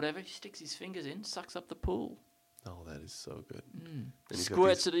pool or whatever. He sticks his fingers in, sucks up the pool. Oh, that is so good.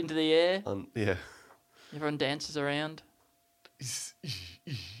 Squirts it into the air. Yeah. Everyone dances around.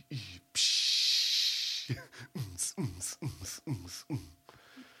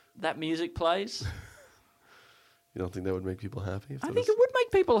 That music plays. You don't think that would make people happy? I think it would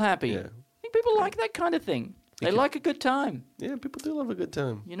make people happy. Yeah. I think people like that kind of thing. They like a good time. Yeah, people do love a good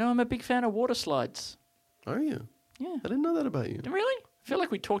time. I'm a big fan of water slides. Are you? Yeah. I didn't know that about you. Really? I feel like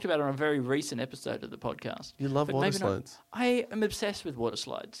we talked about it on a very recent episode of the podcast. You love water slides? I am obsessed with water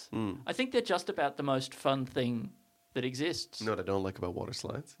slides. I think they're just about the most fun thing that exists. You know what I don't like about water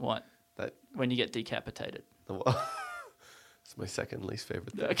slides? What? That when you get decapitated. It's my second least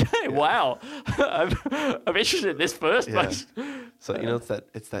favorite thing. Okay, wow. I'm interested in this first. Yeah. So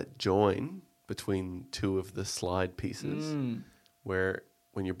it's that join between two of the slide pieces where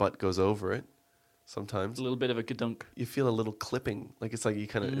when your butt goes over it, sometimes a little bit of a gadunk. You feel a little clipping, like it's like you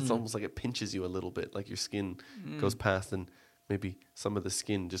kind of it's almost like it pinches you a little bit, like your skin goes past and maybe some of the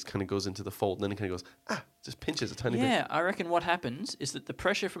skin just kind of goes into the fold and then it kind of goes just pinches a tiny bit. Yeah, I reckon what happens is that the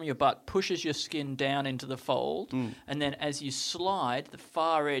pressure from your butt pushes your skin down into the fold and then as you slide, the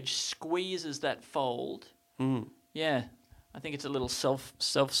far edge squeezes that fold. Yeah, I think it's a little self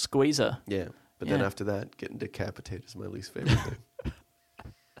squeezer. Yeah, but then after that, getting decapitated is my least favorite thing.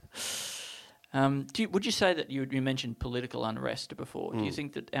 Would you say that you mentioned political unrest before? Do you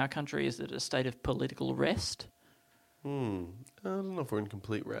think that our country is at a state of political rest? I don't know if we're in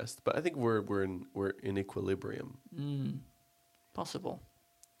complete rest, but I think we're in equilibrium. Possible.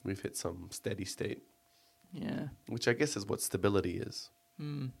 We've hit some steady state. Yeah. Which I guess is what stability is.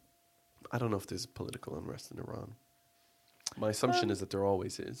 I don't know if there's political unrest in Iran. My assumption is that there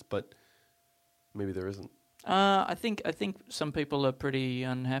always is, but maybe there isn't. I think some people are pretty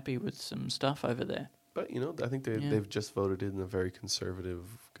unhappy with some stuff over there. But I think they've just voted in a very conservative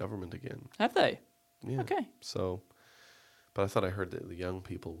government again. Have they? Yeah. Okay. So, but I thought I heard that the young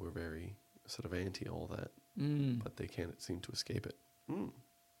people were very sort of anti all that, but they can't seem to escape it.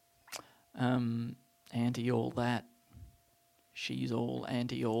 Anti all that. She's all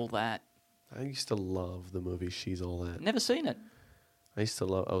anti all that. I used to love the movie She's All That. Never seen it. I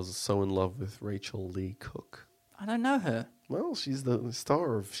was so in love with Rachel Lee Cook. I don't know her. Well, she's the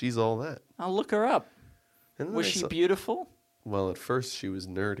star of She's All That. I'll look her up. And then Was she beautiful? Well, at first she was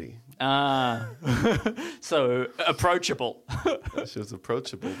nerdy. So approachable. She was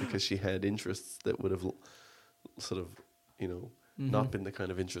approachable because she had interests that would have sort of, not been the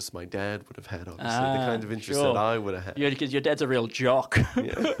kind of interests my dad would have had, obviously. The kind of interests that I would have had. Yeah, because your dad's a real jock.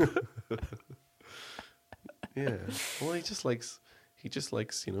 Yeah. Yeah. Well, he just likes,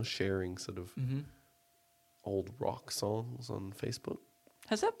 sharing sort of old rock songs on Facebook.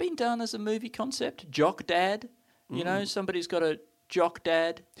 Has that been done as a movie concept? Jock dad? Somebody's got a jock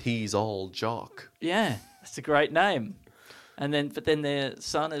dad. He's all jock. Yeah, that's a great name. But then their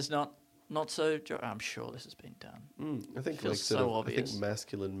son is not so. I'm sure this has been done. I think Feels so obvious. I think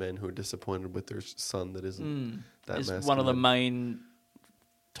masculine men who are disappointed with their son that isn't that is masculine. one of the main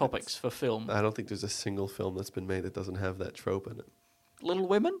topics for film. I don't think there's a single film that's been made that doesn't have that trope in it. Little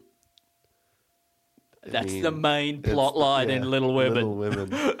Women. That's mean, the main plot line in Little Women. Little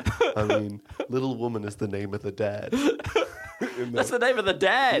Women. I mean, Little Woman is the name of the dad. That's the name of the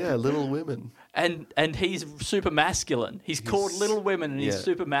dad. Yeah, Little Women. And he's super masculine. He's called Little Women and he's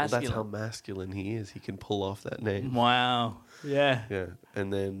super masculine. Well, that's how masculine he is. He can pull off that name. Wow. Yeah. Yeah.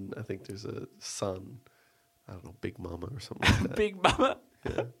 And then I think there's a son, I don't know, Big Mama or something like that. Big Mama.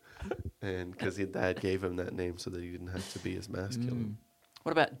 Yeah. And because his dad gave him that name so that he didn't have to be as masculine.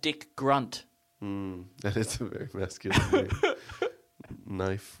 What about Dick Grunt? That is a very masculine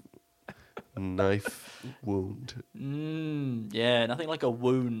name. Knife wound. Yeah, nothing like a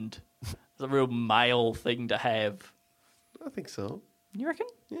wound. It's a real male thing to have. I think so. You reckon?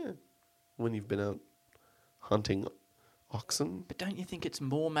 Yeah. When you've been out hunting oxen. But don't you think it's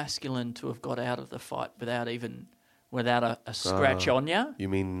more masculine to have got out of the fight without a scratch on you? You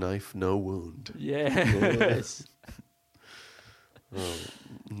mean knife, no wound. Yes.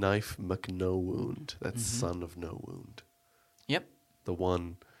 Knife McNo Wound. That's son of No Wound. Yep. The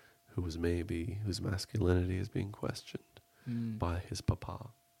one whose masculinity is being questioned by his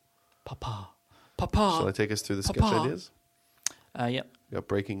papa. Papa. Shall I take us through the sketch ideas? Yep. We got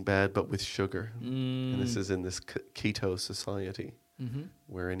Breaking Bad, but with sugar. And this is in this keto society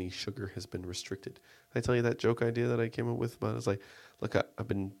where any sugar has been restricted. Did I tell you that joke idea that I came up with? But it's like, look, I've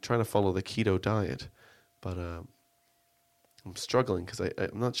been trying to follow the keto diet, but I'm struggling because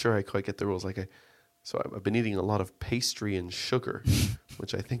I'm not sure I quite get the rules. So I've been eating a lot of pastry and sugar,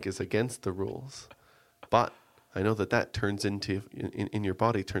 which I think is against the rules. But I know that turns into, in your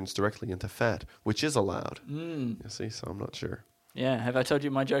body, turns directly into fat, which is allowed. You see, so I'm not sure. Yeah. Have I told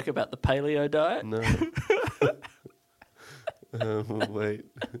you my joke about the paleo diet? No. Wait.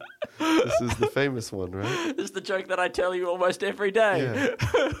 This is the famous one, right? This is the joke that I tell you almost every day.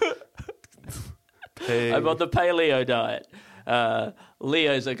 Yeah. I'm on the paleo diet.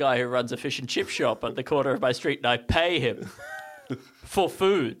 Leo's a guy who runs a fish and chip shop at the corner of my street, and I pay him for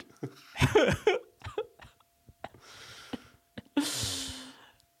food.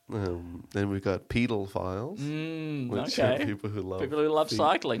 Then we've got pedal files, which are people who love feet.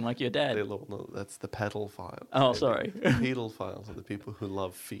 Cycling, like your dad. No, that's the pedal file. Oh, sorry. Pedal files are the people who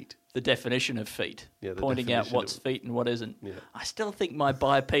love feet. The definition of feet, pointing out what's of feet and what isn't. Yeah. I still think my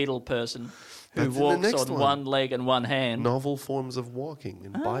bipedal person who That's in the walks next on one. one leg and one hand. Novel forms of walking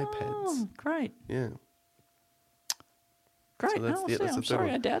in bipeds. Oh, great. Yeah. Great. So that's No, the- that's I'm the third sorry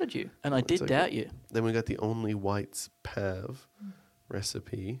one. I doubted you. And I did okay. doubt you. Then we got the Only Whites Pav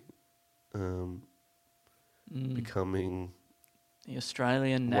recipe, becoming The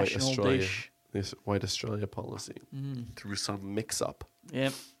Australian White national Australia, dish. this White Australia policy through some mix-up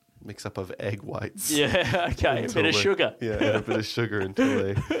Yep. of egg whites. Yeah, okay. A Until bit of they- sugar. Yeah, and a bit of sugar until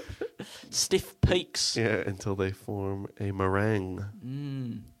they Stiff peaks. until they form a meringue.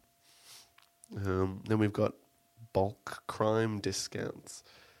 Then we've got bulk crime discounts,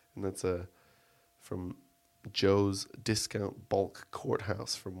 and that's from Joe's Discount Bulk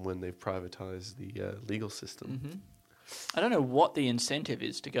Courthouse from when they've privatized the legal system. I don't know what the incentive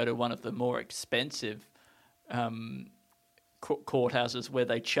is to go to one of the more expensive courthouses where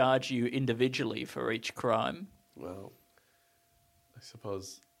they charge you individually for each crime. Well, I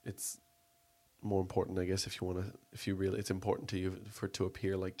suppose it's more important, I guess, if you really, it's important to you for it to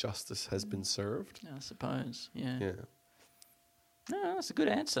appear like justice has been served. I suppose, yeah. Yeah. No, that's a good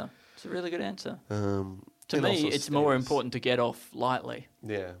answer. It's a really good answer. To And me, also it's more status. important to get off lightly.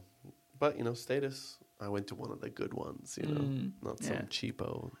 Yeah, but status. I went to one of the good ones. Not some yeah.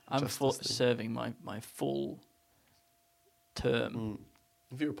 cheapo. I'm justice thing. serving my full term.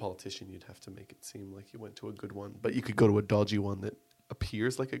 If you're a politician, you'd have to make it seem like you went to a good one, but you could go to a dodgy one that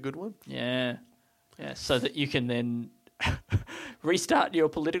appears like a good one. Yeah, so that you can then restart your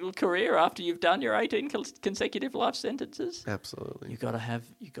political career after you've done your 18 consecutive life sentences. Absolutely. You got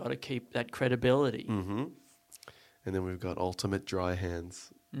to keep that credibility. Mm-hmm. And then we've got ultimate dry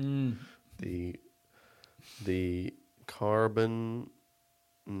hands. The carbon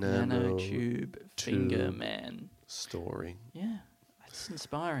nanotube finger man story. Yeah, that's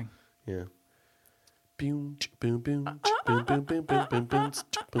inspiring. Yeah. Boom, boom, boom, boom, boom, boom, boom, boom, boom, boom, boom,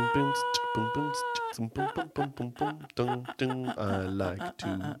 boom, boom, boom, boom. I like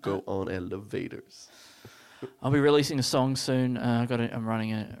to go on elevators. I'll be releasing a song soon. I'm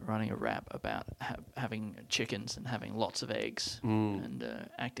running a rap about having chickens and having lots of eggs and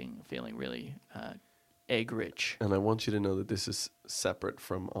feeling really egg rich. And I want you to know that this is separate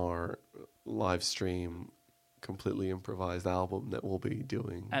from our live stream, completely improvised album that we'll be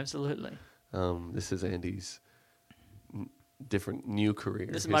doing. Absolutely. This is Andy's different new career.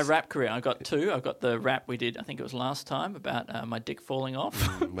 This is my rap career. I got two. I've got the rap we did, I think it was last time, about my dick falling off.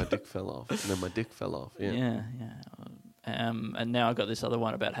 My dick fell off. And then my dick fell off. Yeah. And now I've got this other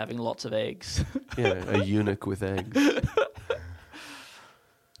one about having lots of eggs. Yeah, a eunuch with eggs. It's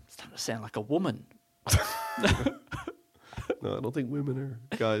starting to sound like a woman. No, I don't think women are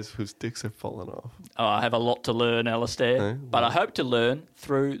guys whose dicks have fallen off. Oh, I have a lot to learn, Alistair. But I hope to learn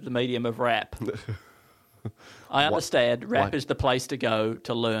through the medium of rap. I understand rap is the place to go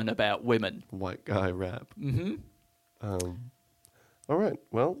to learn about women. White guy rap. Mm-hmm. All right.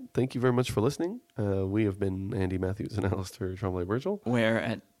 Well, thank you very much for listening. We have been Andy Matthews and Alistair Tremblay-Birchall. We're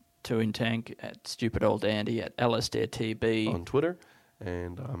at Two in Tank, at Stupid Old Andy, at Alistair TB. On Twitter.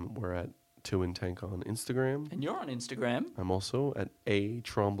 And we're at Two in Tank on Instagram. And you're on Instagram. I'm also at A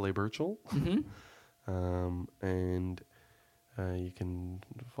Tremblay-Birchall. Mm-hmm. And you can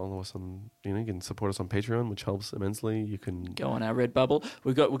follow us on, you can support us on Patreon, which helps immensely. You can go on our Redbubble.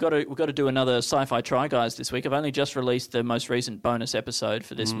 We've got to do another Sci-Fi Try Guys this week. I've only just released the most recent bonus episode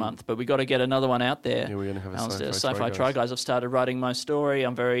for this month, but we got to get another one out there. Yeah, we're going to have a Sci-Fi Try Guys. I've started writing my story.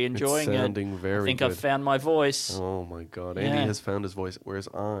 I'm very enjoying it's sounding very I think good. I've found my voice. Oh my God, Andy has found his voice, whereas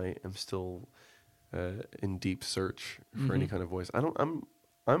I am still in deep search for any kind of voice.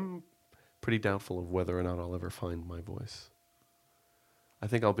 I'm pretty doubtful of whether or not I'll ever find my voice. I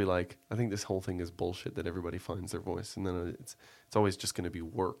think I'll be like, I think this whole thing is bullshit that everybody finds their voice, and then it's always just going to be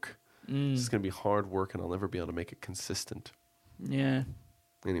work. It's going to be hard work, and I'll never be able to make it consistent. Yeah.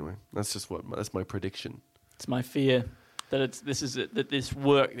 Anyway, that's my prediction. It's my fear that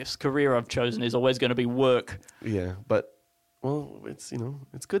this career I've chosen is always going to be work. Yeah, but well, it's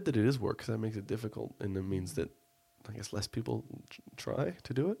good that it is work, because that makes it difficult, and it means that I guess less people try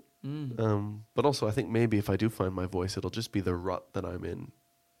to do it. But also, I think maybe if I do find my voice, it'll just be the rut that I'm in.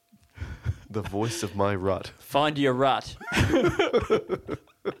 The voice of my rut. Find your rut.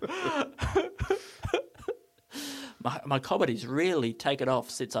 my comedy's really taken off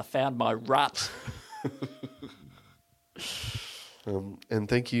since I found my rut. And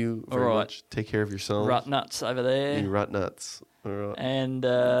thank you very much. Take care of yourselves. Rut nuts over there. You rut nuts. All right. And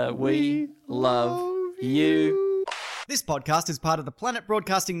we love you. This podcast is part of the Planet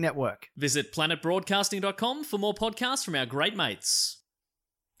Broadcasting Network. Visit planetbroadcasting.com for more podcasts from our great mates.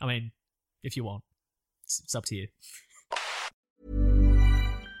 I mean, if you want. It's up to you.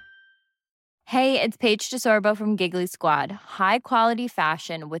 Hey, it's Paige DeSorbo from Giggly Squad. High quality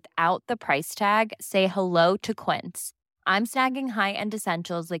fashion without the price tag. Say hello to Quince. I'm snagging high-end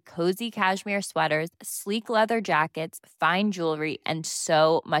essentials like cozy cashmere sweaters, sleek leather jackets, fine jewelry, and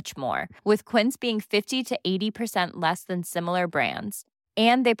so much more. With Quince being 50 to 80% less than similar brands.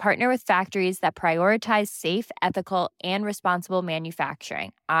 And they partner with factories that prioritize safe, ethical, and responsible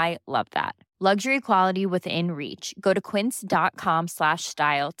manufacturing. I love that. Luxury quality within reach. Go to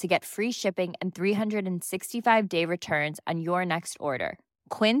quince.com/style to get free shipping and 365-day returns on your next order.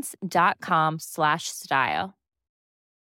 Quince.com/style.